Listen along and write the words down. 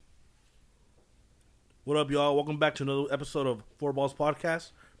What up, y'all? Welcome back to another episode of Four Balls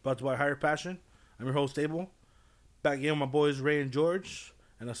Podcast, brought to you by Higher Passion. I'm your host, Abel. Back again with my boys, Ray and George,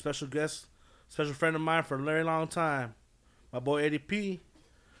 and a special guest, special friend of mine for a very long time, my boy, Eddie P.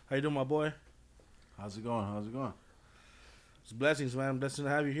 How you doing, my boy? How's it going? It's blessings, man. Blessing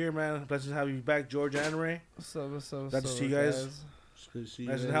to have you here, man. Blessing to have you back, George and Ray. What's up? Glad to see you guys. It's good to see you.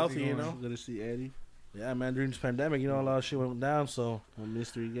 Nice and Eddie. healthy, you know? Good to see Eddie. Yeah, man, during this pandemic, a lot of shit went down, so A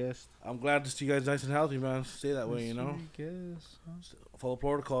mystery guest. I'm glad to see you guys nice and healthy, man. Stay that way, Guess, Follow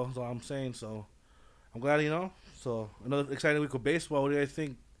protocol is all I'm saying, so I'm glad, So, another exciting week of baseball. What do you guys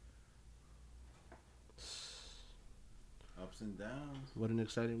think? Ups and downs. What an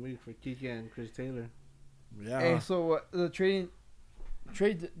exciting week for Kike and Chris Taylor. Yeah. Hey, so what? The trade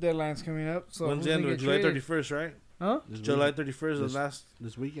deadline's coming up. So When's who's the end gonna of it? get July traded? 31st, right? Huh? July 31st is the last.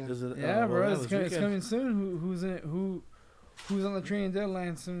 This weekend. Is it, Yeah, bro. well, It's, this it's weekend. coming soon. Who's on the trading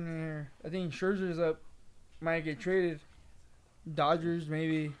deadline soon? Here, I think Scherzer's up. Might get traded. Dodgers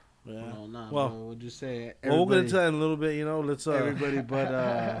maybe. Yeah. Well, we'll just say We'll get into that in a little bit, Let's everybody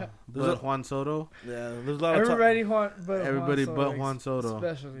but There's Juan Soto. yeah, there's a lot of Everybody But Juan Soto.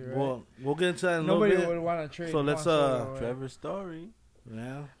 especially right. Well, we'll get into that in a Nobody little bit. would want to trade. So let's, Juan Soto, right? Trevor Story.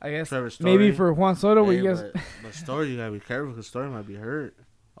 Yeah. I guess Trevor Story. maybe for Juan Soto, what Hey, you guys? but Story, you gotta be careful because Story might be hurt.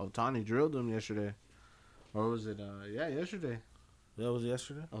 Otani drilled him yesterday. Or was it? Yesterday. That was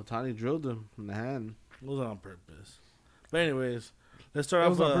yesterday. Otani drilled him in the hand. It was on purpose. But anyways, let's start It off.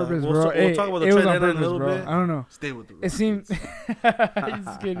 was on purpose, we'll, bro. we'll talk about the It was trade on deadline in a purpose, little bro. bit. I don't know. Stay with the It seemed. Rockets.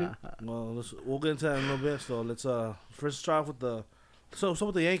 Just kidding. Well, we'll get into that in a little bit. So let's first start off with the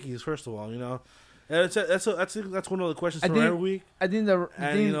with the Yankees first of all. And that's one of the questions I from think- every week. I think the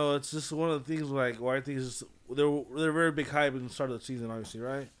And thing, it's just one of the things like why I think is they're very big hype in the start of the season, obviously,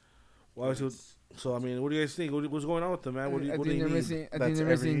 right? Well, obviously, so I mean, what do you guys think? What's going on with them, man? What do you I what think do you they're need? missing. I That's think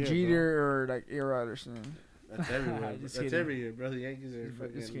they're every missing year, Jeter or like A-Rod or something. That's everywhere. Just That's kidding. every year, bro. The Yankees are Just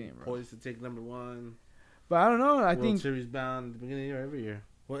fucking kidding, bro. poised to take number one. But I don't know. I World think Series bound at the beginning of the year every year.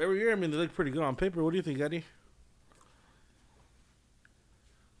 Well, every year, I mean, they look pretty good on paper. What do you think, Eddie?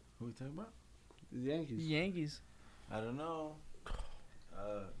 Who we talking about? The the Yankees. Yankees. I don't know.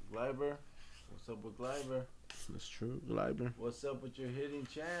 Gleiber. What's up with Gleiber? That's true. Gleiber. What's up with your hitting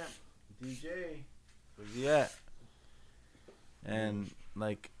champ, DJ? Where's he at? And,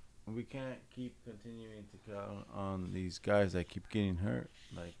 we can't keep continuing to count on these guys that keep getting hurt.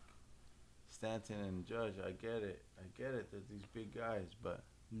 Like, Stanton and Judge, I get it. They're these big guys, but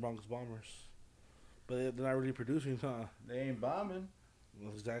Bronx Bombers, but they're not really producing, huh? they ain't bombing.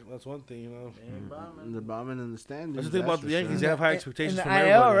 That's one thing, They ain't bombing. The bombing in the standings. That's the thing about the Yankees. They have high expectations in from the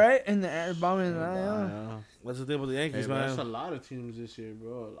IL, everybody. right? In the bombing in the IL. Yeah. That's the thing about the Yankees, That's a man. lot of teams this year,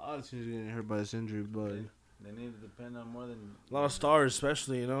 bro. A lot of teams getting hurt by this injury, but They need to depend on more than A lot of stars,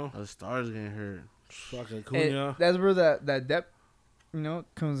 especially, the stars getting hurt. Fucking Hey, Acuna, that's where that depth,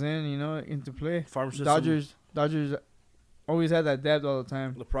 comes in, into play. farm system, Dodgers always had that depth all the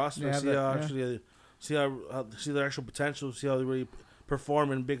time. the prospects. They have See that, how yeah. actually, see their actual potential. See how they really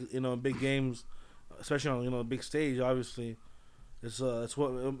perform in big, big games, especially on big stage. Obviously, it's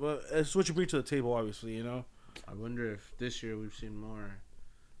what you bring to the table. Obviously, I wonder if this year we've seen more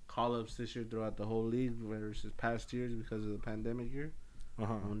call-ups this year throughout the whole league versus past years because of the pandemic year. I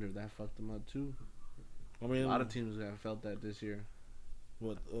wonder if that fucked them up too. I mean, A lot of teams have felt that this year.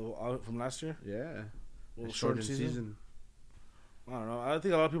 what from last year? Yeah. Well, A shortened season. I don't know. I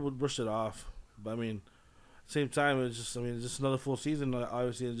think a lot of people brushed it off, but I mean, at the same time, it's just another full season.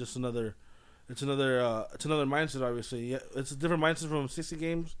 Obviously, it's just another mindset. Obviously, yeah, it's a different mindset from 60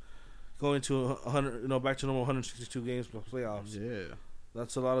 games going to 100. Back to normal 162 games plus playoffs. Yeah.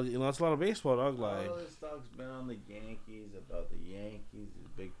 That's a lot of that's a lot of baseball, dog. Like all this talk's been on the Yankees about the Yankees, this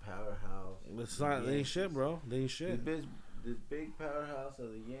big powerhouse. it's not. They ain't shit, bro. They ain't shit. This big powerhouse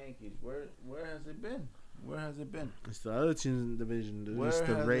of the Yankees. Where has it been? Where has it been? It's the other teams in the division. Where It's the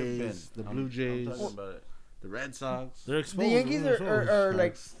has it Rays, been? the Blue Jays, I'm talking about it. the Red Sox. They're exposed. The Yankees They're exposed. are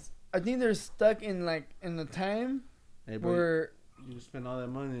like, I think they're stuck in the time Hey, bro, where you spend all that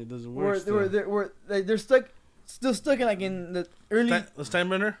money, it doesn't work. they're still stuck in the early The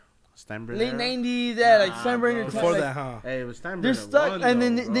Steinbrenner Steinbrenner. late 90s. Yeah, like Nah, Steinbrenner bro. time. before like, that, huh? Hey, it was Steinbrenner. They're stuck, won, and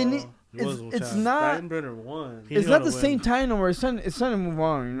then though, they bro. need. He was It's champ. not. Steinbrenner won. He It's knew not how the to same win. time no more. It's time to move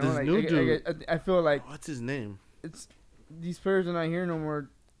on. This Like, new dude. I feel like What's his name? it's these players are not here no more.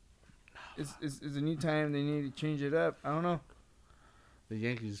 It's a new time. They need to change it up. I don't know. The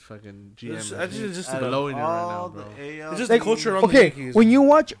Yankees fucking It's- GM. I think it's just Out of blowing it right now, all bro. the AL It's just Like, the culture around the Okay, Yankees. when you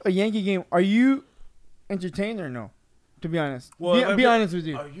watch a Yankee game, are you entertained or no? To be honest, Well, be honest with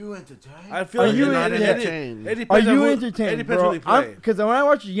you. Are you entertained? I feel Are like you not entertained? entertained? Are you entertained, It depends bro? who they play. Because when I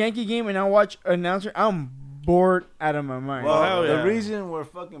watch a Yankee game and I watch an announcer, I'm bored out of my mind. Well, hell the yeah. reason we're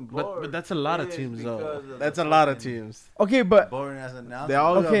fucking bored. But that's a lot of is teams, though. because of That's the a lot of fucking teams. Okay, but Boring as announcers. They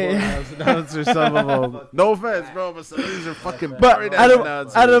all Okay. got announcers. Some of them. No offense, bro, but some of these are fucking but boring out ass of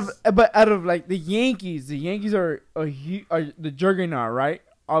announcers. out of like the Yankees are the juggernaut, right?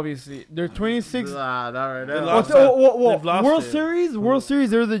 Obviously, they're 26. Nah, not right They now. lost They've lost World Series,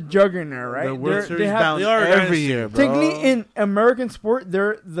 they're the juggernaut, right? The World Series have, bound they are a every dynasty. year, bro. technically in American sport,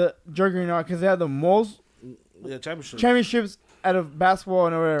 they're the juggernaut because they have the most Yeah, championship. championships out of basketball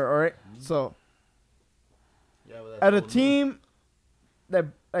and whatever. All right, so Yeah, but that's at a old news. team that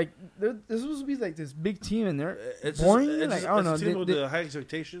like they're supposed to be like this big team, and they're It's boring. Just, Like, I don't know, It's a team with they- the high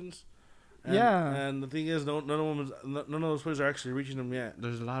expectations. And, Yeah. And the thing is, none of those players are actually reaching them yet.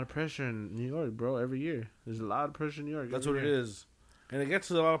 There's a lot of pressure in New York, bro. Every year, there's a lot of pressure in New York. That's every what it year. is. And it gets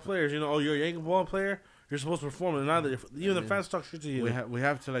to a lot of players. You know, oh, you're a Yankee ball player. You're supposed to perform. And now even the fans talk shit to you. We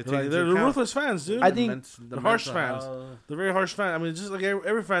have to like take Like, into they're account ruthless fans, dude. I think they're harsh mental fans. health. They're very harsh fans. I mean, just like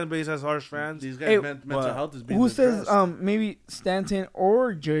every fan base has harsh fans. These guys' Hey, mental but health is being who says addressed. maybe Stanton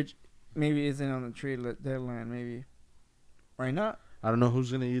or Judge maybe isn't on the trade deadline? Maybe why not? I don't know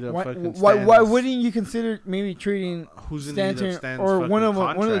who's gonna eat up Why fucking. why Stan's- wouldn't you consider maybe trading who's gonna eat up Stanton Stan's or one of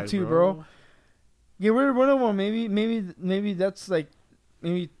fucking one of the contract, two, bro? Get rid of one of them. Maybe that's like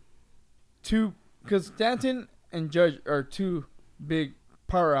maybe two, because Stanton and Judge are two big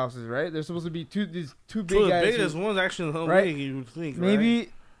powerhouses, right? They're supposed to be these two big Two of the guys. who- biggest ones actually in the whole Right. league, you would think. maybe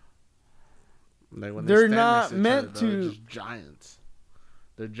Like when They're stand not next to each meant other, bro, they're to just giants.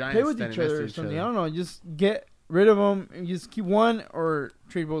 They're giants. play with standing each next other to or each something. other. I don't know. Just get rid of them and just keep one or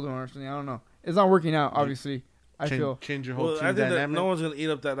trade both of them or something. I don't know. It's not working out. Obviously, I feel. Change your whole Well, team I think that dynamic. no one's gonna eat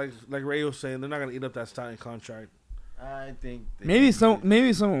up that like Ray was saying. They're not gonna eat up that Stanton contract. I think they Maybe can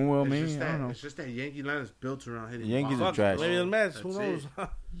maybe someone will. It's Maybe just I that, don't know. it's just that Yankee line is built around hitting. Yankees bombs. are trash. Maybe the Mets. Who That's knows?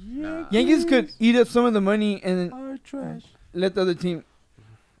 Nah. Yankees could eat up some of the money and then are trash. let the other team.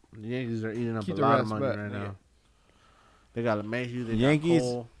 The Yankees are eating up Keep a the lot rest, of money but- right now. They got LeMahieu. They Yankees- got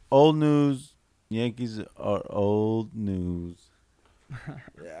Cole. Old news. Yankees are old news.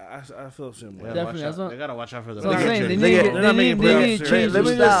 Yeah, I feel the same They way. gotta Definitely, watch that's out. what- They gotta watch out for the That's what I'm saying. They pitchers. need to Look get- at- not they making need- they playoffs need to here. change Let me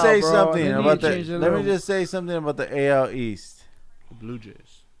the just style, say bro. something They need about to the. change it a Let me little. just say something about the AL East. The Blue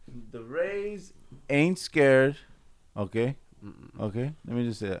Jays. The Rays ain't scared. Okay. Mm-mm. Okay. Let me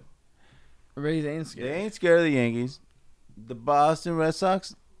just say that. Rays ain't They scared. ain't scared of the Yankees. The Boston Red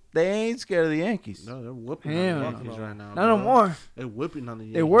Sox, they ain't scared of the Yankees. No, they're whooping Hell on the no. Yankees right now. Not no bro. more. They're whipping on the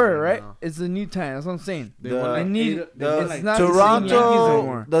Yankees. They were right. now. It's a new time. That's what I'm saying. They The- won like I need- eight- they won it's like not two the same Yankees Toronto,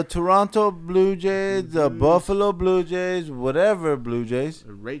 anymore. the Toronto Blue Jays, the Blues. Buffalo Blue Jays, whatever Blue Jays,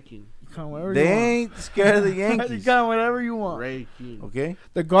 They're raking. You call 'em whatever they you want. ain't scared of the You Yankees. got 'em whatever you want. Raking. Okay,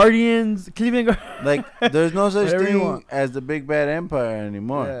 The Guardians, Cleveland Guardians. like there's no such Whatever you thing want. as the big bad empire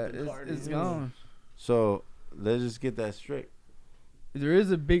anymore. Yeah, it's gone. So let's just get that straight. There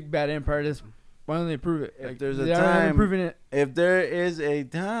is a big bad empire. Just why don't they prove it? If there's a they haven't time- proven it. If there is a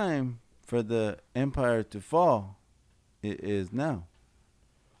time for the empire to fall, it is now.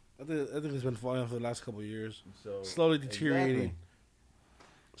 I think it's been falling for the last couple of years, So slowly deteriorating. Exactly.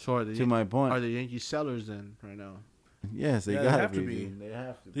 So are the To my point, are the Yankees sellers then right now? yes, they Yeah, they gotta have to be. be. dude. They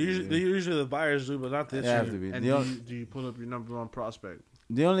have to. They usually the buyers do, but not this They have year. to be. And The, do on- you pull up your number one prospect?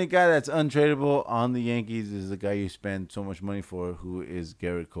 the only guy that's untradeable on the Yankees is the guy you spend so much money for, who is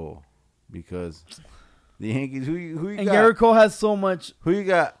Garrett Cole, because the Yankees. Who you And got? Garrett Cole has so much Who you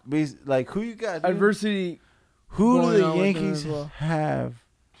got? Like who you got? dude? adversity. Who do going the on with them Yankees as well. have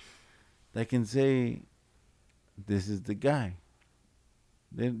that can say this is the guy?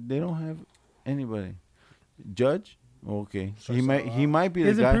 They don't have anybody. Judge, okay, he might be He the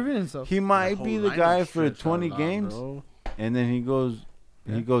hasn't guy. proven himself. He might be the guy for 20 games, Bro. and then he goes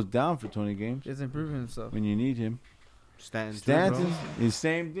Yeah. down for 20 games He hasn't proven himself. when you need him. Stanton Stanton is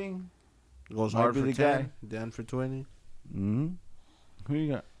same thing. goes might hard be for the 10, guy. down for 20. Mm-hmm. Who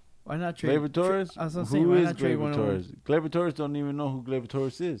you got? Why not trade? Gleyber Torres. I was gonna say, Who why is not trade one Gleyber of them? Torres? Gleyber Torres don't even know who Gleyber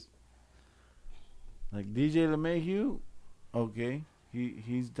Torres is. Like DJ LeMahieu, okay,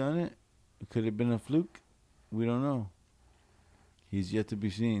 he's done it. Could it have been a fluke? We don't know. He's yet to be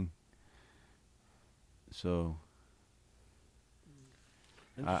seen. So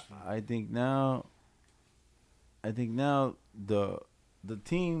I think now the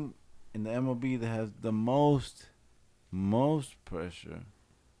team in the MLB that has the most pressure.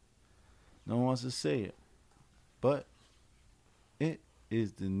 No one wants to say it, but it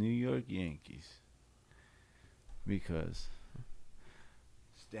is the New York Yankees, because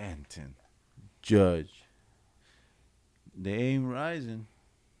Stanton, Judge, They ain't rising.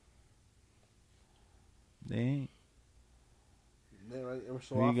 They ain't. They're right ever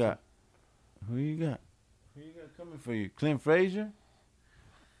so Who you often. got? Who you got? Who you got coming for you? Clint Frazier?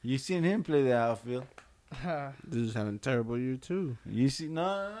 You seen him play the outfield? This is having a terrible year too. You see?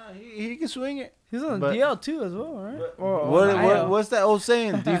 No. He can swing it. He's on But- DL too as well, right? Or What's that old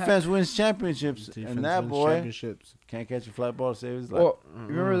saying? Defense wins championships, Defense and that wins boy championships. can't catch a fly ball to save his life. Well,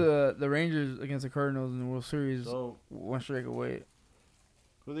 remember the Rangers against the Cardinals in the World Series, So one strike away.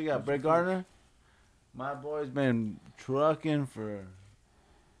 who they got? Brett Gardner. My boy's been trucking for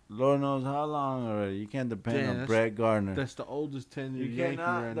Lord knows how long already. You can't depend Damn, on that's- Brett Gardner. That's the oldest tenured You Yankee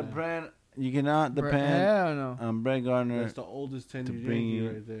cannot right now. depend. You cannot depend Hell no. on Brett Gardner That's the oldest tenured to bring Yankee you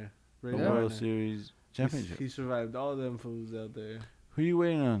right there. a Right Yeah. World now. Series championship. He survived all them fools out there. Who you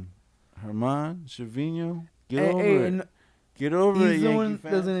waiting on? Herman, Trevino? Get Hey, over hey, it. and Get over it, he's the Yankee one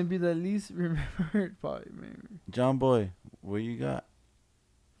fans. that's gonna be the least remembered, probably, maybe. John Boy, what you got?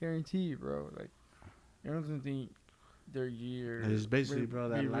 Guarantee you, bro. Like, I don't think their year. It's basically, bro,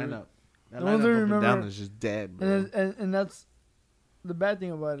 that be really- lineup. That No one's lineup gonna up and down remember- is just dead, bro. And that's the bad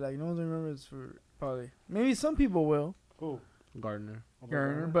thing about it. Like, no one's gonna remember it's for probably. Maybe some people will, Who? Gardner.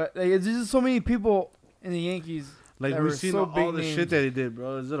 Garner, but like, it's just so many people in the Yankees. Like, that we've were seen so all big the names. shit that he did,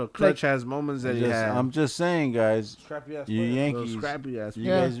 bro. His little clutch has moments that he had. I'm just saying, guys. Scrappy ass You player. Little Yankees, scrappy ass. you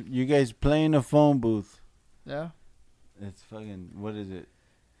Yeah. you guys play in a phone booth. Yeah. It's fucking, what is it?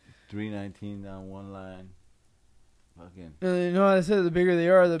 319 down one line. Fucking You know what I said? The bigger they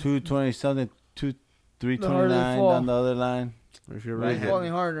are, the 220 something, harder they 329 fall. down the other line. If you're they're right falling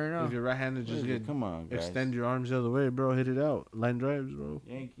handed, hard right now. if you're right handed, just get Come on, guys. extend your arms the other way, bro. Hit it out. Line drives, bro.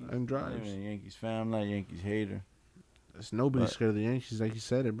 Yankees. and I'm not drives. even a Yankees fan. I'm not a Yankees hater. It's nobody's But- scared of the Yankees, like you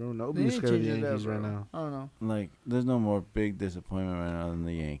said it, bro. They Nobody's need to scared of the change it up, Yankees bro. right now. I don't know. Like, there's no more big disappointment right now than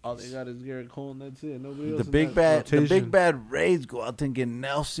the Yankees. All they got is Garrett Cole, and that's it. Nobody else. The in big that bad, the rotation. big bad Rays go out there and get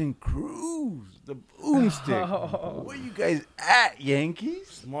Nelson Cruz, the boomstick. Where you guys at, Yankees?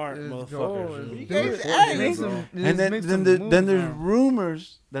 Smart Let's motherfuckers. go. dude. Let's You do guys it. act, Make bro. some- And let's then make then, some there- moves then there's now.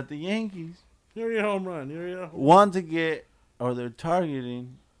 rumors that the Yankees You're your home run. You're your home want to get, or they're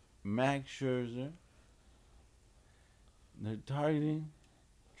targeting Max Scherzer. They're targeting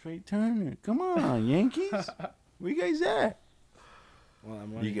Trey Turner. Come on, Yankees. Where you guys at? Well, that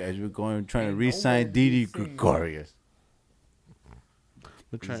money. You guys were going trying to Ain't re-sign nowhere Didi to be seen. Gregorius.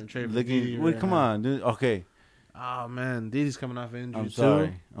 They're trying to trade for Looking, Didi wait, right come now. on, dude. Okay, Oh man, Didi's coming off an injury I'm too.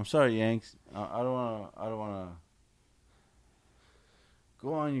 sorry. I'm sorry, Yanks. I don't wanna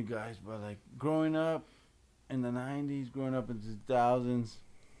go on you guys, but like growing up in the '90s, growing up in the 2000s,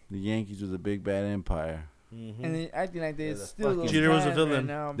 the Yankees was a big bad empire. Mhm. And they acting like Yeah, they the still fucking- those Jeter was a guys villain. Right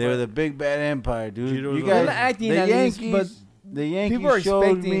now, They were but the big bad empire, dude. Jeter was You a guys, villain. They're not acting the at least, Yankees, but the Yankees people are showed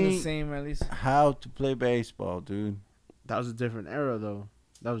expecting the me same at least. how to play baseball, dude. That was a different era though.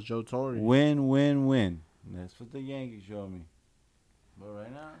 That was Joe Torre. Win, win, win. That's what the Yankees showed me. But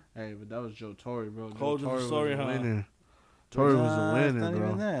right now, Hey, but that was Joe Torre, bro. Joe Cold Torre the story, was a huh? winner. Torre was a Nah, it's winner, not bro.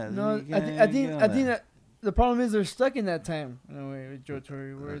 even that. No, You I can't think get on I think that the problem is they're stuck in that time in a way with Joe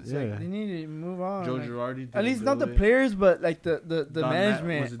Torre, where it's Yeah. like they need to move on. Joe like, Girardi. at didn't least do not the it. players, but like the Don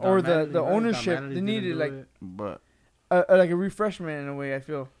management was it or Don the Mattingly, right? ownership. Don Mattingly They didn't needed do like it. But like a refreshment in a way. I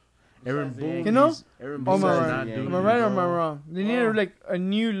feel. Aaron Besides the Boone. You know? Yankees- Aaron Oh, Boone am I did right? not do Am I it, right or am I bro. wrong? They needed like a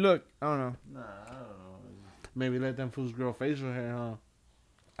new look. I don't know. Nah, I don't know. Maybe let them fools grow facial hair, huh?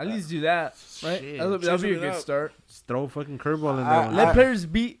 At least do that, right? Shit. That'll be a Changing it good up. start. Just throw a fucking curveball in I- there. Let players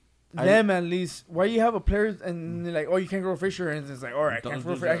beat I- them at least. Why you have a players and they're like, oh, you can't grow facial hair, and it's like, all right, I Don't can't do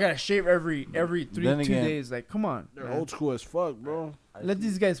grow facial. I that. gotta shave every Then 2 again- days. Like, come on, They're man. old school as fuck, bro. Let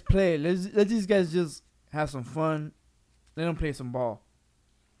these guys play. Let these guys just have some fun. Let them play some ball.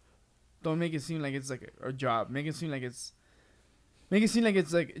 Don't make it seem like it's like a job. Make it seem like it's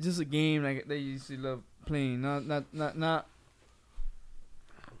like just a game like they used to love playing. Not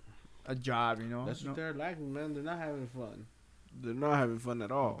a job. You know. That's No. what they're lacking, man. They're not having fun. They're not having fun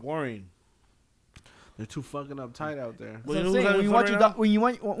at all. Boring. They're too fucking uptight out there. That's Well, what you I'm know who's saying. having When you fun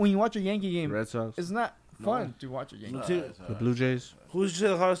watch right when you watch a Yankee game, Red Sox, it's not fun to watch a Yankee. No. game. the Blue Jays, Who's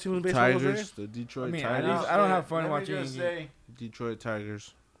the hardest team in baseball? Tigers, the Detroit I mean, Tigers, I don't have fun Let me watching just Yankee. say, Detroit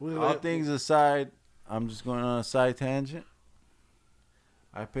Tigers. all things aside, I'm just going on a side tangent.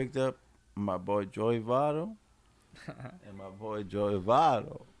 I picked up my boy Joey Votto and my boy Joey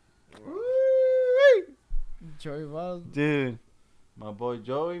Votto. Joey Votto. Dude, my boy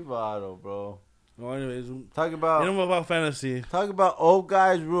Joey Votto, bro. Well, anyways, Talk you about know about fantasy. old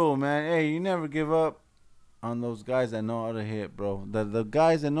guys rule, man. Hey, you never give up on those guys that know how to hit, bro. The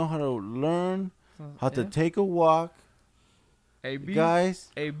guys that know how to learn how to Yeah. take a walk, AB.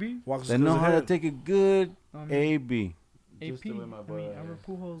 guys AB. Walks that know how to ahead. take a good I mean, AB. just the way my boy Albert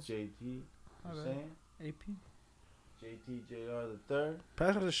Pujols. JT My was bad. saying. AP. JT JR the third.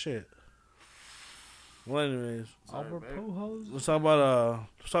 Pass on the shit. Well, anyways, Albert Pujols. let's talk about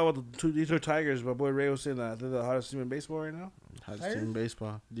the two Detroit Tigers. My boy Ray was saying that they're the hottest team in baseball right now. Hottest Tigers? team in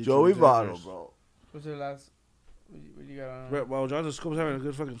baseball. Joey Detroit Votto, Tigers. bro. What's their last? What you got on? Right, well, Johnson Scoop's having a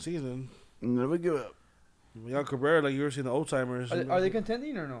good fucking season. Never give up. Miguel Cabrera, like you were seeing the old timers. Are they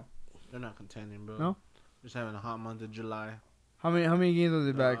contending or no? They're not contending, bro. No? Just having a hot month of July. How many games are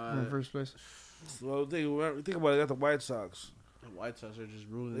they back from first place? Well, think about it. They got the White Sox. The White Sox are just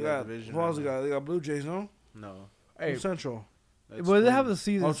ruling They that got division. who else right they now. got? They got Blue Jays, no? No. Hey, Central. That's well, they have the Twins.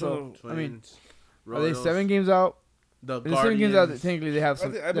 season, Also, so I mean, Twins, are they Royals, 7 games out? The If they're 7 games out, Guardians. technically they have I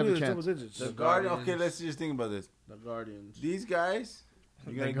some. think They have a it's double chance. digits. The The Guardians. Okay, Guardians. let's just think about this. The Guardians. These guys,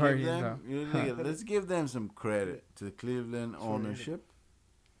 you're The gonna give Guardians, them. You're gonna get, let's give them some credit to the Cleveland ownership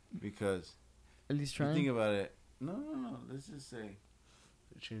because At least you think trying. about it. No. Let's just say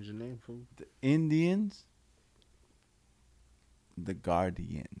They changed the name, fool. the Indians, the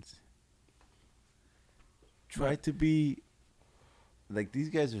Guardians. Try to be like these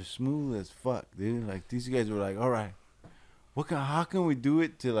guys are smooth as fuck, dude. Like these guys were like, all right, how can we do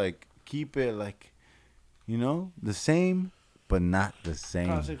it to like keep it like, the same but not the same.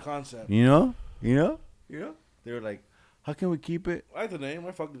 Concept. You know. They were like, how can we keep it I like the name.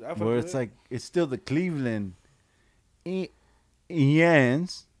 I fuck where with it's it. like it's still the Cleveland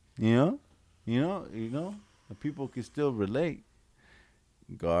Indians, the people can still relate.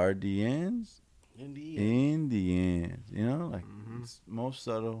 Guardians, Indians, like it's most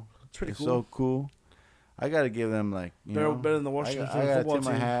subtle. It's pretty It's cool. so cool. I gotta give them like better than the Washington I gotta football tip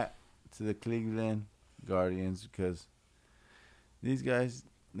my team. hat to the Cleveland Guardians because these guys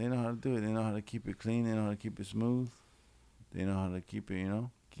they know how to do it. They know how to keep it clean. They know how to keep it smooth. They know how to keep it,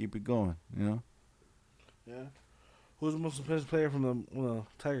 keep it going. Yeah. Who's the most impressive player from the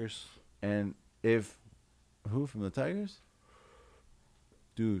Tigers? And who from the Tigers?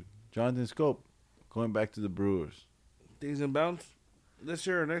 Dude, Jonathan Scope going back to the Brewers. Things in bounds this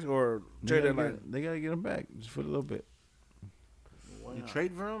year or next or trade deadline? They gotta get him back just for a little bit. You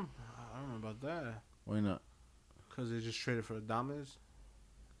trade for him? I don't know about that. Why not? Because they just traded for Adames.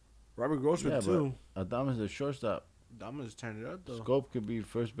 Robert Grossman too. Adames is a shortstop. Adames turned it up, though. Scope could be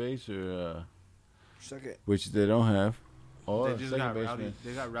first base or Second. which they don't have. Or They just second got baseman. Rowdy.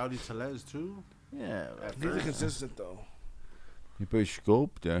 They got Rowdy Tellez, too. Yeah, He's inconsistent though. he plays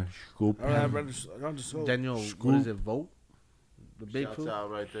Scope there. Scope. I don't have Ron DeSoto. Daniel, Scoop. what is it, Vogt? The big Shouts fool?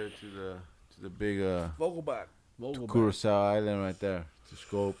 out right there to the big Vogelback. Vogelback. Curacao Island right there. To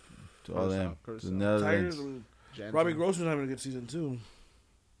Scope. To all them. To Curacao. the Tigers. Netherlands. Jansen. Robbie Grossman's having a good season too.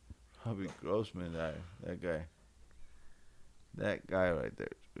 Robbie Grossman, that guy. That guy right there.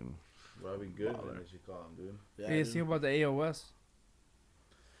 Dude. Robbie Goodman, they should call him, dude. Yeah, Hey, think about the AL West.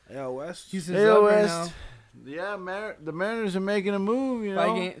 AL West. Houston's up right now. Yeah, the Mariners are making a move, you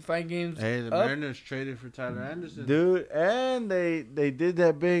know. 5 games. Hey, the up. Mariners traded for Tyler Anderson. Dude, and they did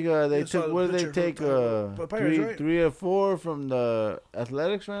that big. They saw took the what did they picture take? from the Pirates, right? 3 or 4 from the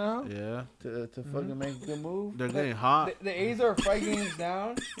Athletics right now Yeah. to fucking make a good move. They're getting hot. The A's are 5 games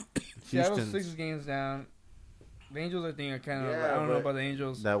down. Seattle's Houston's. 6 games down. The Angels, I think, are kind of. Yeah, I don't know but about the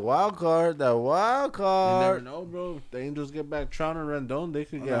Angels. That wild card. You never Oh, know, bro. If the Angels get back Trout and Rendon, they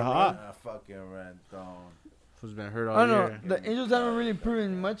could Oh, get yeah, hot. Fucking Rendon. Who's been hurt all I don't know. year. The Angels haven't really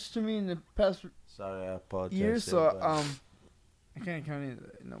proven much to me in the past Sorry, I apologize. years, so everybody. I can't count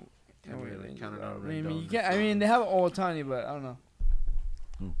it. No, Can't no way really the count Angels it are. out I mean, Rendon you can't. I mean, they have Ohtani, but I don't know.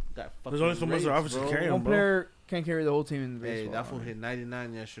 Got There's only so much their offense can carry him, One bro. player can't carry the whole team in Hey, baseball. that fool hit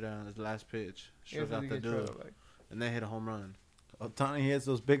 99 yesterday on his last pitch. Sure got the dude. And then hit a home run. Otani hits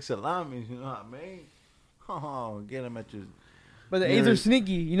those big salamis, you know what I mean? Oh, get him at your. But the A's are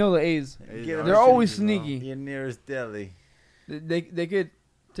sneaky. You know the A's. A's Get are him They're at always bro. sneaky. your nearest deli. They could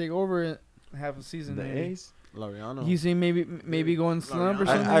take over in half a season. The maybe. A's? Laureano. He's saying maybe going slump or I-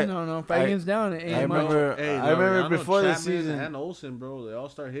 something. I don't know. 5 I- games down. It I ain't much. remember. Hey, I remember Laureano, before the Chapman, season, and Olsen, bro. They all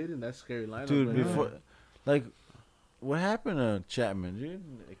start hitting. That's scary lineup. dude. right Before, now. like, what happened to Chapman, dude?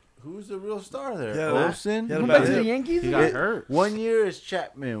 Like, who's the real star there? Yeah, Olsen. yeah, Went bad back to the hip. Yankees. he again? got hurt. 1 year is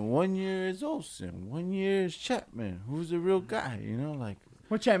Chapman. 1 year is Olsen. 1 year is Chapman. Who's the real guy? You know, like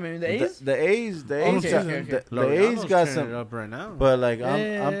What Chapman? The A's? The A's. The Okay, A's. got, okay, okay. The A's Laureano's got turning some. it up right now. But like Yeah, I'm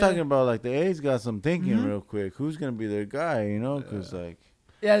yeah, yeah. talking about like the A's got some thinking Mhm. real quick. Who's gonna be their guy? You know, because like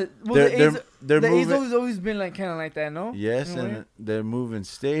Yeah. Well, they're the A's, they're the A's moving. always been like kind of like that, no? Yes, In a way? and they're moving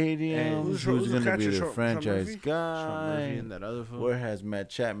stadiums. who's Who's the gonna be catcher? their Sean franchise Murphy? Sean Murphy guy? and that other fool. Where has Matt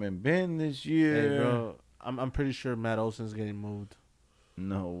Chapman been this year? Hey, bro. I'm pretty sure Matt Olson's getting moved.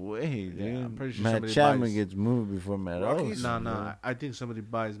 No way, dude. Yeah, I'm pretty sure Matt somebody Chapman buys- gets moved before Matt Rockies? Olson. No, bro. I think somebody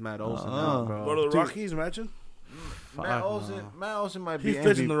buys Matt Olson Uh-uh. now, bro. Go to the Dude. Rockies, imagine. Fuck Matt no. Olson might He be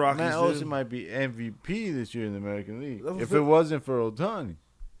fits in the Rockies, Matt dude. Olson might be MVP this year in the American League. That was If fit- it wasn't for Otani.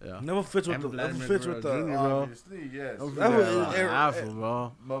 Yeah. Never fits with And the. Never Vladimir fits with Guerrero the. Jr., bro. Obviously, yes. That was- Alpha,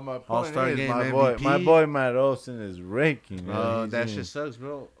 bro. But my point All-Star is, game my MVP. boy Matt Olson is raking. That shit sucks,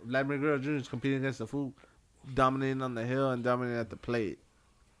 bro. Vladimir Guerrero Jr. is competing against the fool, dominating on the hill and dominating at the plate.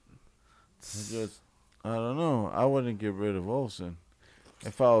 I don't know. I wouldn't get rid of Olson.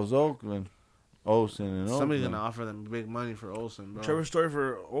 If I was Oakland, Olson and Somebody's Oakland. gonna offer them big money for Olson, bro. Trevor Story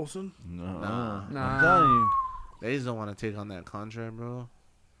for Olson. No, Nah. Nah. I'm telling you. They just don't want to take on that contract, bro.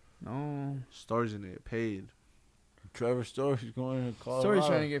 No. Story's gonna get paid. Trevor Story's going to Colorado. Story's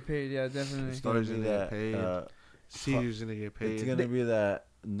trying to get paid. Yeah, definitely. It's gonna Story's be gonna get that. paid. Senior's gonna get paid. It's gonna be that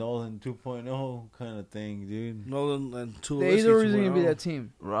Nolan 2.0 kind of thing, dude. Nolan and The Tulowitzki. either is gonna 2.0. be that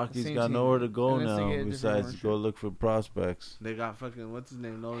team. Rockies Same got team. nowhere to go Unless they now get a different besides ownership. go look for prospects. They got fucking what's his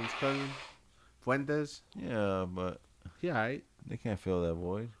name? Nolan's cousin, Fuentes. Yeah, but He alright. they can't fill that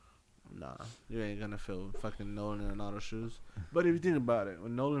void. Nah, you ain't gonna fill fucking Nolan in auto shoes. But if you think about it,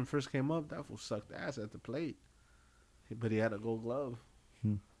 when Nolan first came up, that fool sucked ass at the plate. But he had a gold glove.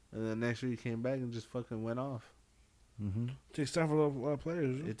 Hmm. And then next year he came back and just fucking went off. Mm-hmm. Takes time for a lot of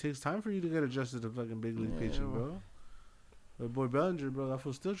players. It takes time for you to get adjusted to fucking big league Yeah. pitching, bro. But boy Bellinger, bro, that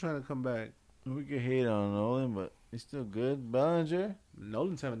fool's still trying to come back. We could hate on Nolan, but he's still good. Bellinger.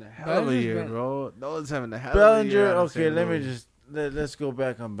 Nolan's having a hell of a Bellinger's year, been- bro. Nolan's having a hell of a year. Bellinger. out of Okay, St. let me Louis. just let's go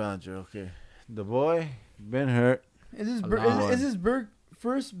back on Bellinger. Okay, the boy been hurt. Is this A Berg, lot. is this Berg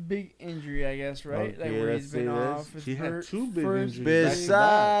first big injury? I guess right. Okay, Like where let's he's been say this. off. It's He had Berg- two big first injuries. big-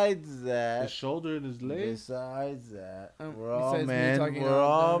 Besides that, His shoulder and his leg. Besides that, Um, we're all besides me men. talking We're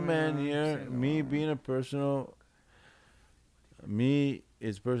all all the time men and here. saying Me all- being a personal, me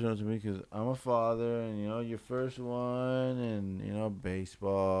it's personal to me because I'm a father, and your first one, and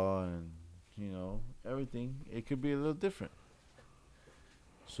baseball, and everything. It could be a little different.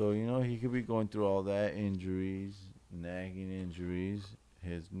 So he could be going through all that injuries, nagging injuries,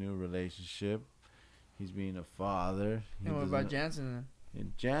 his new relationship. He's being a father. He And what doesn't- about Jansen?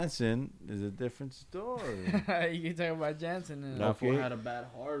 And Jansen is a different story. Then? You can talk about Jansen. Then. That fool Okay. had a bad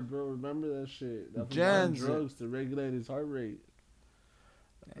heart, bro. Remember that shit? That fool Jansen. on drugs to regulate his heart rate.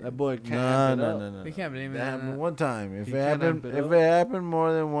 That boy can't No, amp it no, up. no, no. We can't blame it That on happened that. one time. If He it can't happened, amp it if up. it happened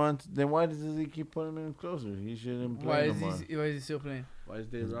more than once, then why does he keep putting him closer? He shouldn't Why play is no more. he? Why is he still playing? Why is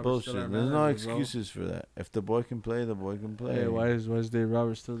Dave It's Roberts bullshit. still our There's no manager, bro? excuses for that. If the boy can play, the boy can play. Hey, why is Dave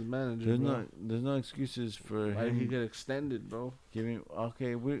Roberts still the manager? There's no excuses for Why did he him get extended, bro? giving.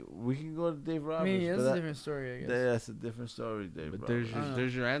 Okay, we can go to Dave I Roberts. mean, but that's a that- different story, I guess. that's a different story, Dave But Roberts.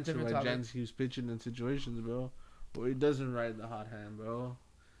 there's your answer Different why topic. Jansen keeps pitching in situations, bro, where he doesn't ride the hot hand, bro.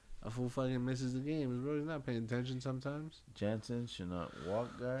 A fool fucking misses the games, bro. He's not paying attention sometimes. Jansen should not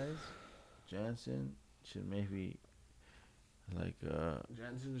walk guys. Jansen should maybe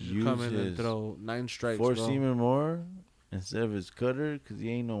Jansen should use come in and his throw 9 strikes, four bro. seamer more instead of his cutter because he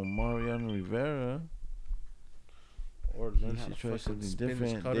ain't no Mariano Rivera. Or Learn learn how to to try fucking something spin his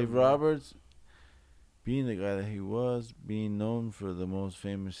different. cutter, Dave bro. Roberts, being the guy that he was, being known for the most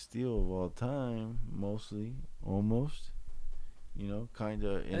famous steal of all time, mostly, almost, kind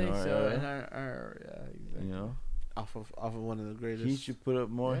of I in think our so. era, In our yeah, exactly. Off of one of the greatest. he should put up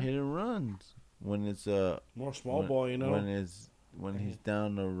more Yeah. hit and runs when it's More small when, ball, when he's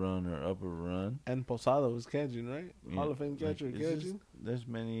down a run or up a run. And Posada was catching, right? Yeah, Hall of Fame catcher it's just- catching. There's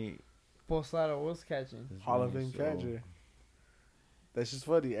many. Posada was catching. there's Hall of many, Fame so- catcher. That's just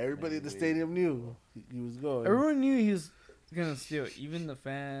funny. Everybody in the stadium knew he was going. Everyone knew he was gonna steal. Even the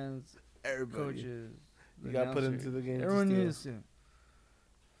fans, Everybody. coaches. He the got put announcers. into the game to Everyone knew steal. this too.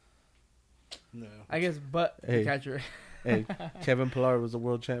 No. I guess, but Hey. the catcher. Hey, Kevin Pillar was a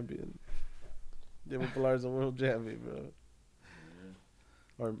world champion. Kevin Pillar is a world champion, bro.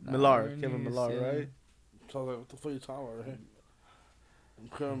 Or Millar, everyone Kevin knew he was Millar, stealing. right? So like, what the fuck you talking about, right? I'm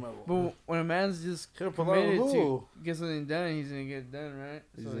criminal. But when a man's just Kevin committed Pillar, to who? get something done, he's gonna get it done, right?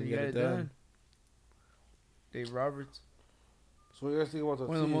 He's So gonna you get got it it done. done. Dave Roberts, So what do you guys think about the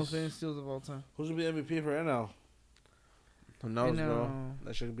one of the most T's? famous steals of all time. Who's gonna be MVP for NL? Who knows, You bro? know,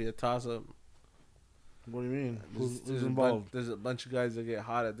 That should be a toss up. What do you mean? Who's There's involved? there's a bunch of guys that get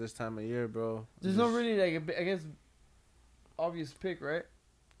hot at this time of year, bro. there's no really like I guess obvious pick, right?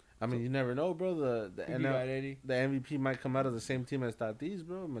 I mean, you never know, bro. The Could be NL, Eddie. the MVP might come out of the same team as Tatis,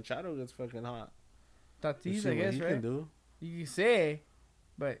 bro. Machado gets fucking hot. We'll Tatis, see I what guess, he right? can do. You can say,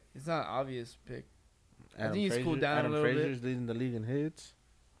 but it's not an obvious pick. I think he's cooled down a Adam little bit. Frazier's leading the league in hits.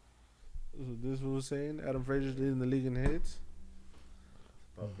 This is what was saying. Adam Frazier's leading the league in hits.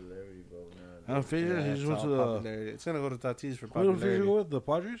 popularity vote I now. don't figure he just went to the. popularity. It's gonna go to Tatis for Who did Frazier popularity. go with? The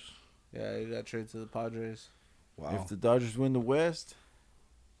Padres? Yeah, he got traded to the Padres. Wow. If the Dodgers win the West,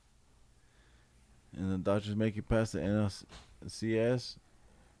 and the Dodgers make it past the NLCS,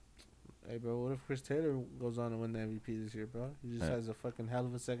 Hey, bro, what if Chris Taylor goes on to win the MVP this year, bro? He just Hey. has a fucking hell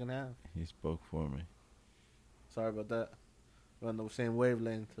of a second half. he spoke for me. Sorry about that. We're on the same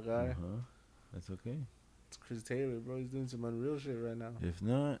wavelength, guy. Uh-huh. That's okay. It's Chris Taylor, bro. He's doing some unreal shit right now. If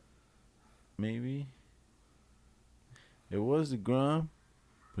not, maybe. It was the Grom,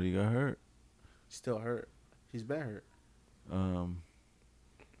 but he got hurt. He's still hurt. He's been hurt.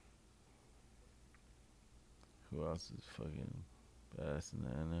 Who else is fucking badass in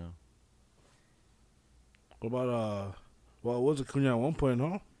that now? What about well, it was Acuna at one point,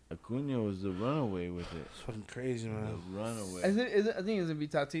 huh? Acuna was the runaway with it. It's fucking crazy, The man. runaway I think it's gonna be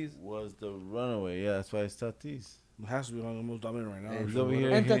Tatis. was the runaway. Yeah, that's why it's Tatis. It has to be one of the most dominant right now. Hey, He's Sure, over whatever.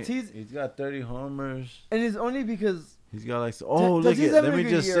 here. And he- Tatis- he's got 30 homers. And it's only because, He's got like, look Tatis at. having Let a me good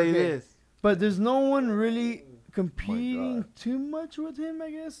just year, say okay. this. but there's no one really competing God. too much with him. I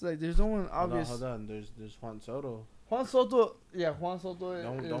guess like there's no one obvious. Hold on. There's Juan Soto. Juan Soto, yeah, Juan Soto.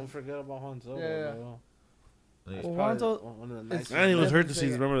 Don't forget about Juan Soto, Yeah. bro. Like, He's Well, probably Juan Soto- one of the it's nicest. And he was hurt definitely this season,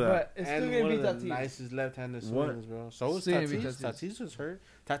 second, remember that. But it's still And gonna one be of the Tatis. nicest left-handed What? swings, bro. So is Still gonna be Tatis. Tatis. Tatis was hurt.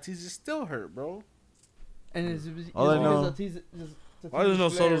 Tatis is still hurt, bro. And it's All I know- Tatis, I just know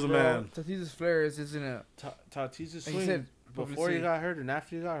Soto's a man. Tatis' flare is just in a. Tatis' Like swing you said, before he publicity. got hurt and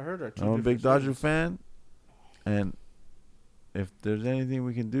after he got hurt are two I'm a different big Dodger swings. fan, and if there's anything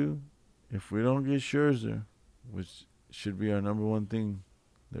we can do, if we don't get Scherzer, which should be our number one thing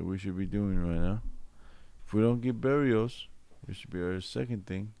that we should be doing right now, if we don't get Berrios, which should be our second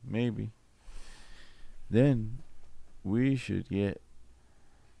thing, maybe, then we should get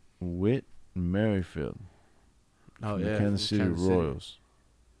Whit Merrifield Oh from the yeah, Kansas City Royals.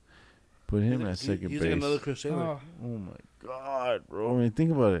 Put him at second He's base. like another Chris Taylor. Oh, Oh my God, bro! I mean,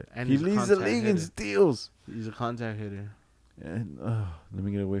 think about it. And He he's a leads the contact league in hitter. steals. He's a contact hitter. And let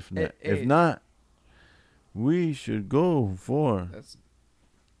me get away from Hey, that. If hey. not, we should go for that's.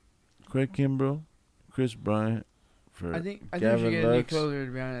 Craig Kimbrell, Chris Bryant, for I think we Gavin should get a new Lux, closer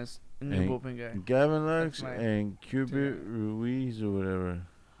to be honest, a new and bullpen guy. Gavin Lux, That's my- and Cubit Ruiz or whatever.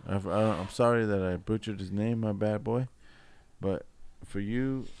 I'm sorry that I butchered his name, my bad boy. But for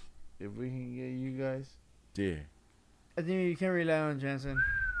you, if we can get you guys, dear. I think you can't rely on Jansen.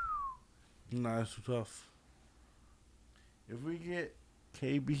 Nah, it's too tough. If we get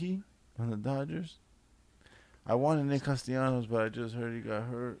KB on the Dodgers, I wanted Nick Castellanos, but I just heard he got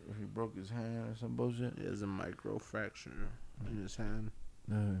hurt or he broke his hand or some bullshit. He has a micro fracture in his hand.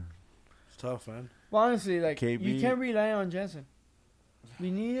 It's tough, man. Well, honestly, like KB. you can't rely on Jansen.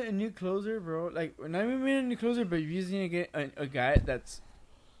 We need a new closer, bro. Like we're not even a new closer, but you just need to get a guy that's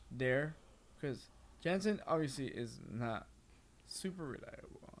there, because Jansen obviously is not super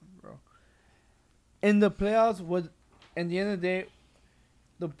reliable, bro. In the playoffs, at the end of the day,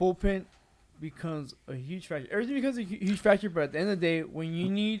 the bullpen becomes a huge factor. Everything becomes a huge factor, but at the end of the day, when you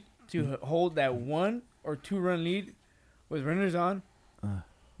need to hold that 1 or 2 run lead with runners on,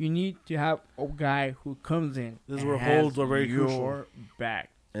 you need to have a guy who comes in. This is and where has holds are very your crucial. back.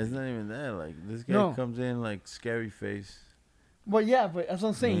 It's not even that. Like, this guy No. comes in like scary face. Well, yeah, but that's what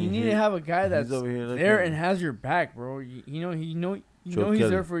I'm saying. Yeah, You need he- to have a guy he's that's over here there looking- and has your back, bro. You know Joe he's Kelly.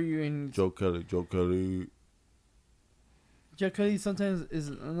 there for you. And Joe Kelly. Joe Kelly sometimes is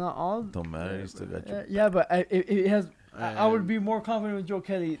not all. Don't matter. He still got you. Yeah, but it has. I would be more confident with Joe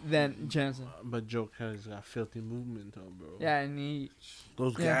Kelly than Jansen. But Joe Kelly's got filthy movement, though, bro. Yeah, and he.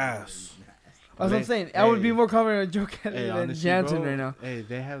 Those Yeah. gas. That's what I'm saying. I would be more confident with Joe Kelly Hey, than honestly, Jansen bro, right now. Hey,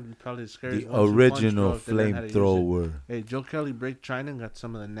 they have probably the scariest The 1-2 original punch, bro, if they learn how to use it. flamethrower. Hey, Joe Kelly break China got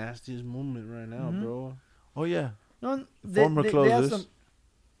some of the nastiest movement right now, Mhm. bro. Oh, yeah. No, Former they have closers. some.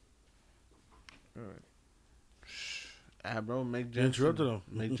 Bro, make You Jensen. interrupted him.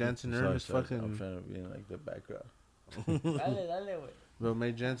 Make Jensen earn Sorry, his I'm fucking. trying to be in like the background. Bro,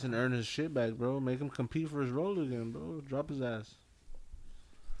 make Jensen earn his shit back, bro. Make him compete for his role again, bro. Drop his ass.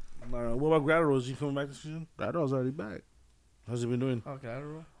 What about Gratero? Is he coming back this season? Radall's already back. How's he been doing? Okay, I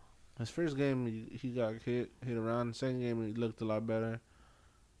don't know. His first game, he got hit around. Second game, he looked a lot better.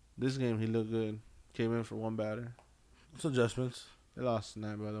 This game, he looked good. Came in for one batter. It's adjustments. They lost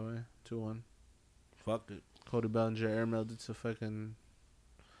tonight, by the way. 2-1. Fuck it. Cody Bellinger airmailed it to fucking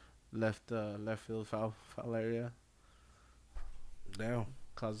left field foul area. Damn.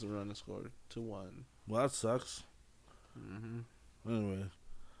 Caused the run to score 2-1. Well, that sucks. Mm-hmm. Anyway.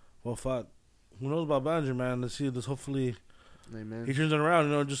 Well, fuck. Who knows about Bellinger, man? Let's see. Let's hopefully Amen. he turns it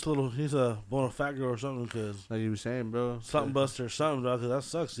around. Just a little. He's a bona fide girl or something because Like you were saying, bro. something buster or something, bro. Because that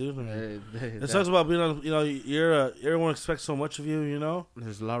sucks, dude. I mean, It it sucks about being on. Everyone expects so much of you.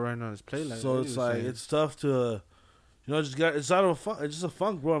 There's a lot right now on his plate. Like So what it's you were like saying. it's tough to, it's out of a funk. It's just a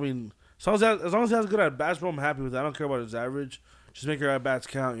funk, bro. I mean, as long as he has good at bats, bro, I'm happy with that. I don't care about his average. Just make your at bats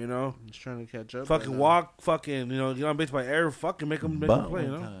count, Just trying to catch up. Fucking right now. walk, fucking, get on base by air, fucking make him play,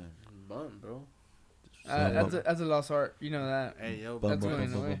 Bun, bro. That's a lost art. You know that. Hey yo, That's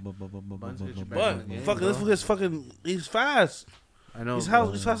going away. Buns get you back But in the game, fucking, bro. this fool gets fucking. He's fast. I know. He's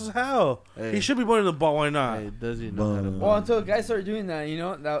bro. fast as hell. Hey. He should be putting the ball. Why not? Hey, does he know how to bunt? Well, until guys start doing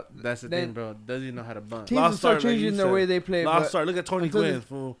that, That's the then thing, bro. Does he know how to bunt? teams Lost will start start, like you changing their said. way they play. Lost but start. Look at Tony until Gwynn, they-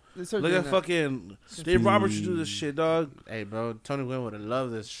 fool. they start Look doing at that. fucking Dave Roberts should do this shit, dog. Hey, bro. Tony Gwynn would have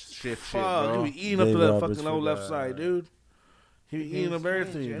loved this shift shit, Fuck, bro. he be eating up Dave to that Roberts fucking old for left that. side, dude. He be eating up Game's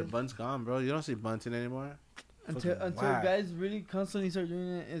everything. changed, The bunt's gone, bro. You don't see bunting anymore. Until Fucking whack. guys really constantly start doing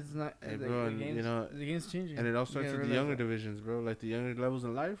it, it's not. Hey, the, bro, the and, game's, the game's changing. And it all You starts gotta with the realize younger that. divisions, bro. Like the younger levels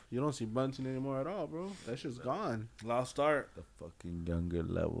in life, you don't see bunting anymore at all, bro. That shit's gone. Lost start. The fucking younger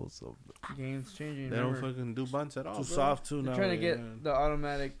levels of Game's changing. They don't remember. fucking do bunts at all, Too bro. soft too They're now. trying to get man. the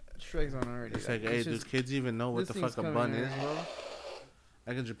automatic strikes on already. It's like, hey, do just- kids even know what this the thing's fuck a coming bunt in. is, bro?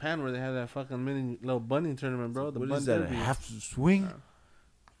 Like in Japan, where they have that fucking mini little bunting tournament, bro. The what bunt is that? A derby. half swing?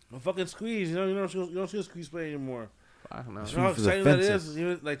 A fucking squeeze. You don't see a squeeze play anymore. I don't know. That's You know how for the exciting that fences. is?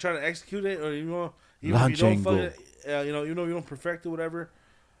 Even like trying to execute it, or even if you Launch don't angle. fucking, you don't perfect it, whatever.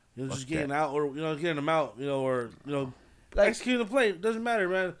 Fuck Just getting that. out, or getting them out, or Like, executing the play. It doesn't matter,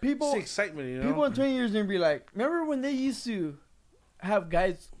 man. People- it's the excitement, people in 20 years are gonna be like, remember when they used to have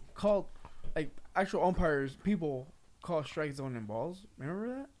guys call, like actual umpires, people call strike zone and balls? Remember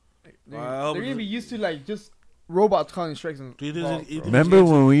that? Like, Well, they're gonna be used to like just robots calling strikes and Do you think balls, it- you bro. think- Remember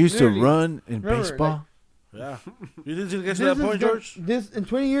when we used to Literally. run in Remember, baseball? Yeah. You think it's gonna get to This that is point, gonna- George? This in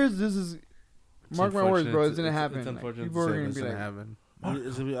 20 years, this is mark my words, bro. It's gonna happen. It's Like, unfortunate people to are say, gonna but it's be gonna like, happen.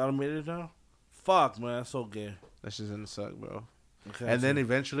 Is it gonna be automated now? Fuck, man, that's so gay. That shit's gonna suck, bro. Okay, And then so-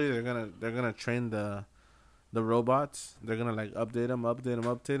 eventually they're gonna train the robots. They're gonna like update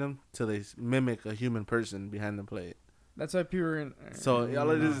them till they mimic a human person behind the plate. that's why people are gonna. So all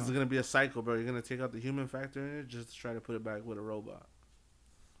it is gonna be a cycle, bro. You're gonna take out the human factor in it just to try to put it back with a robot.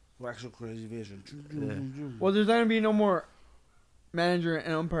 actual crazy vision. Well, there's not gonna be no more manager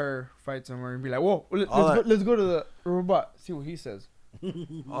and umpire fight somewhere and be like, whoa, All let's go to the robot, see what he says.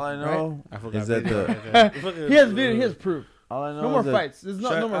 All I know I forgot is that video the like that. He has video, he has proof. all I know No more is that, fights. There's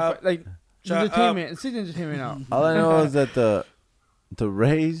not Shut no more up. fight. Like Shut entertainment. It's entertainment out. all I know is that the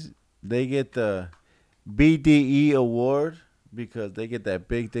Rays they get the BDE award because they get that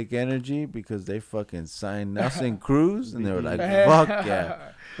big dick energy because they fucking signed Nelson Cruz and they were like, fuck yeah,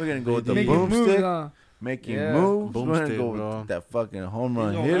 we're gonna go with the Making moves, boomstick, huh? making Yeah. moves. We're gonna Boomstick, go bro. with that fucking home He's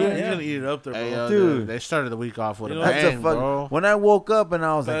run gonna, hitter. he's gonna eat it up there, bro. Hey, yo, Dude. they started the week off with You a know, That's bang, a fuck. bro. When I woke up and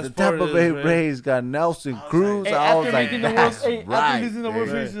I was like, Best the Tampa part Bay is, man, Rays got Nelson was Cruz. like- Hey, I was after like, making the world, that's hey, right. after losing the World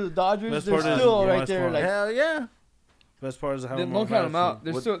Hey, Series to the Dodgers, Best they're part is still you right want there. smart. Like, Hell yeah. Best part is how don't count them out.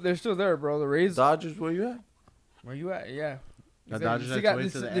 What- They're still there, bro. The Rays. Dodgers, where you at? Where you at? Yeah. The Exactly. Dodgers They like got- to wait they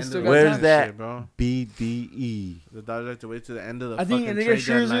to the still- end they of still the got Where's time. that? shit, bro. BDE. The Dodgers like to wait to the end of the I think fucking they trade get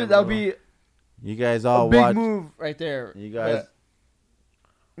Scherzer. deadline, That'll bro. be You guys a all big watch. move right there. You guys.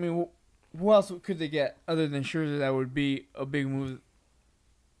 I mean, who else could they get other than Scherzer that would be a big move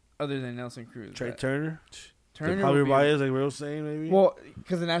other than Nelson Cruz? Trey That- Turner. Turner Javier would be- Baez, like Ray was saying, maybe. Well,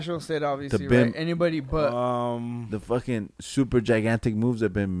 because the Nationals said obviously, BIM- right? Anybody but The fucking super gigantic moves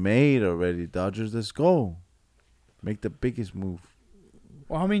have been made already. Dodgers, let's go. Make the biggest move.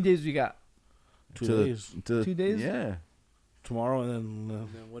 well, how many days we got? 2 To the- days. to 2 days? Yeah. Tomorrow and then. And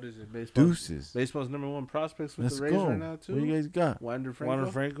then what is it? Baseball. Deuces. Baseball's number one prospects with Let's the Rays go. right now too. What you guys got? Wander Juan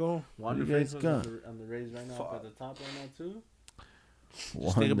Franco. Franco. Wander What you guys Franco's got? on the Rays right now, up at the top right now too. Just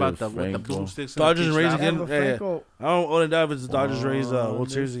Wander think about the Franco. boomsticks. Dodgers and Rays again. Wander Yeah, yeah. Franco. I don't only doubt if it's the Dodgers Rays World Wander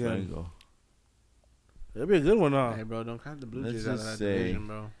Series again. Franco. That'd be a good one, huh? Hey, bro, don't count the Blue Let's Jays out of just that say- division,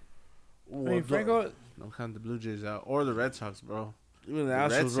 bro. I mean, Franco. Don't count the Blue Jays out or the Red Sox, bro. Even the The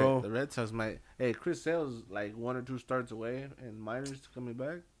Red Astros, Sox, bro. the Red Sox might. Hey, Chris Sale's like 1 or 2 starts away and minors coming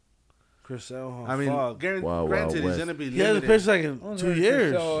back. Chris Sale. I mean, fuck. Wow, granted, he's West. gonna be He hasn't limited. pitched like in Only 2 heard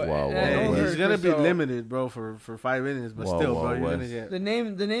years. Chris Sale, Wow, and wow, I only wow. heard He's gonna Chris be Sale. limited, bro, for 5 innings, but Wow, still, wow, bro, you're gonna West. get. The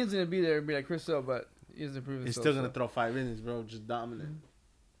name's gonna be there and be like Chris Sale, but he hasn't proven He's himself, still gonna so. throw 5 innings, bro, just dominant.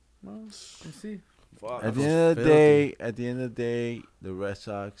 Well, we'll see. Fuck. At the was end of the filthy. day, the Red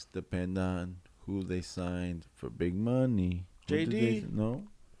Sox depend on who they signed for big money. Who did JD? No.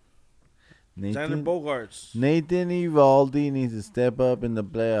 Xander Bogaerts. Nathan Eovaldi needs to step up in the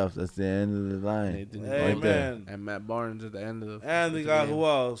playoffs. That's the end of the line. Nathan Hey, Eovaldi man. and Matt Barnes at the end of the. And they got who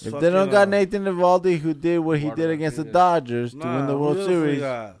else? If they don't got Fucking, Nathan Eovaldi, who did what he Eduardo did against the Rodriguez. Dodgers to win the who World else we Series,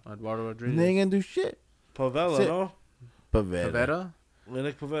 got? Eduardo Rodriguez. they ain't gonna do shit. Pavetta, Sit. no? Pavetta. Pavetta?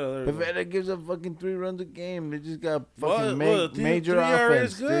 Nick Pavetta. There you go. Pavetta gives up fucking 3 runs a game. They just got What? fucking What? major 3 ERA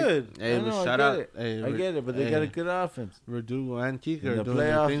offense. is good. Hey, I but know, shout I out. get it. Hey, I get it, but they got a good offense. Verdugo and Kika In are the doing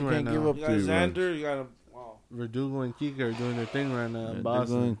their playoffs, thing you right can't give now. up You got 3 runs. Xander. You got a. Wow. Verdugo and Kika are doing their thing right now Yeah, in they're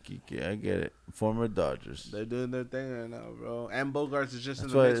Boston. going Kike. I get it. Former Dodgers. They're doing their thing right now, bro. And Bogarts is just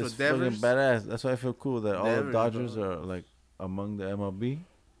That's in why the mix it's with fucking Devers. badass. That's why I feel cool that all the Devers, Dodgers bro. are like among the MLB,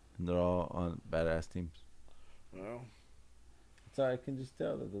 and they're all on badass teams. Well, So I can just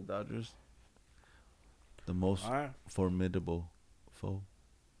tell that the Dodgers, the most all right. formidable foe.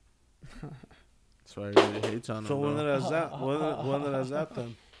 That's why everybody hates on So him, when bro. that has that, when that has that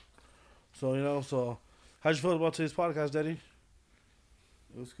then. So how'd you feel about today's podcast, Daddy?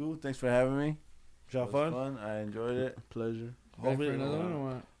 It was cool. Thanks for having me. Did you It have was fun? I enjoyed it. Pleasure. Back for Hopefully, another one or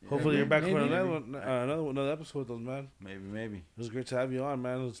what? hopefully you're back for Maybe. another one, another episode with us, man. Maybe. It was great to have you on,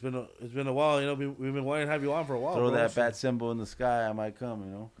 man. It's been a while. You know, we've been wanting to have you on for a while. Throw bro. that So, bat symbol in the sky. I might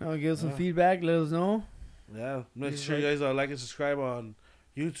come. Now give us some Yeah. feedback. Let us know. Yeah, make He's sure you guys like and subscribe on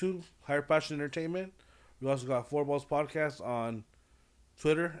YouTube, Higher Passion Entertainment. We also got Four Balls Podcast on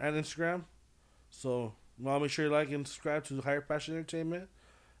Twitter and Instagram. So, make sure you like and subscribe to Higher Passion Entertainment.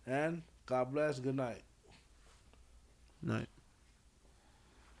 And God bless. Good night. Night.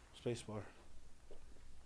 Spacebar.